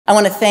I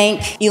want to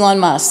thank Elon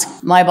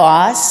Musk, my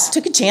boss.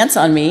 Took a chance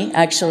on me,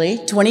 actually,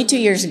 22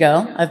 years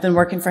ago. I've been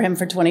working for him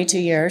for 22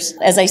 years.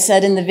 As I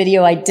said in the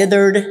video, I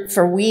dithered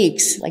for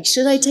weeks. Like,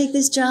 should I take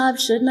this job?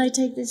 Shouldn't I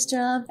take this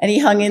job? And he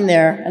hung in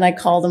there, and I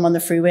called him on the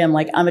freeway. I'm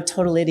like, I'm a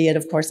total idiot.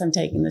 Of course I'm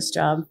taking this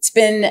job. It's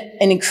been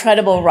an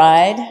incredible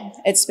ride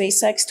at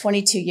SpaceX,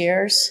 22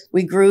 years.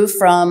 We grew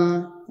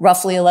from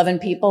roughly 11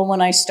 people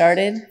when I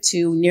started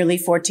to nearly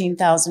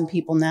 14,000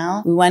 people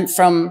now. We went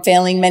from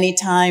failing many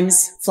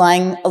times,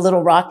 flying a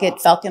little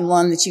rocket, Falcon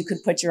 1, that you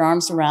could put your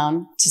arms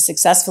around, to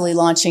successfully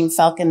launching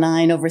Falcon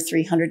 9 over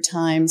 300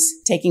 times,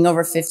 taking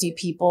over 50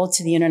 people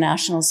to the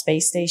International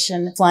Space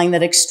Station, flying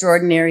that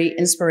extraordinary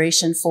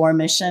Inspiration 4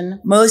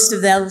 mission. Most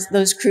of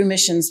those crew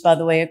missions, by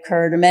the way,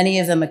 occurred, or many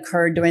of them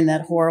occurred during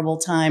that horrible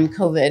time,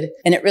 COVID.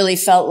 And it really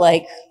felt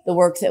like the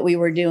work that we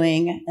were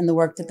doing and the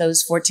work that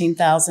those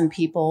 14,000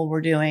 people were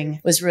doing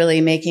was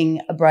really making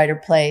a brighter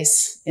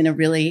place in a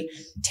really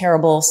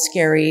terrible,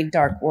 scary,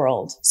 dark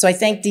world. So I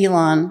thanked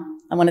Elon.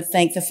 I want to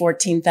thank the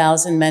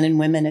 14,000 men and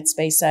women at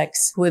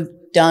SpaceX who have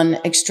done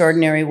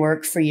extraordinary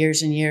work for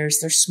years and years.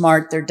 They're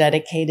smart, they're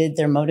dedicated,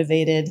 they're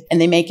motivated, and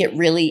they make it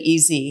really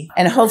easy.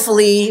 And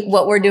hopefully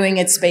what we're doing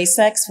at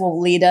SpaceX will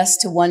lead us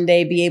to one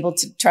day be able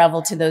to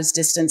travel to those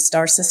distant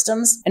star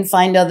systems and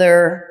find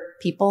other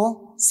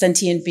people,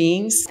 sentient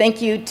beings.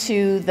 Thank you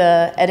to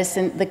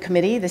the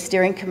committee, the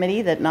steering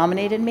committee that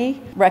nominated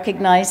me,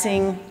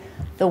 recognizing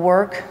the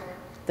work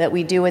that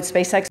we do at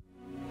SpaceX.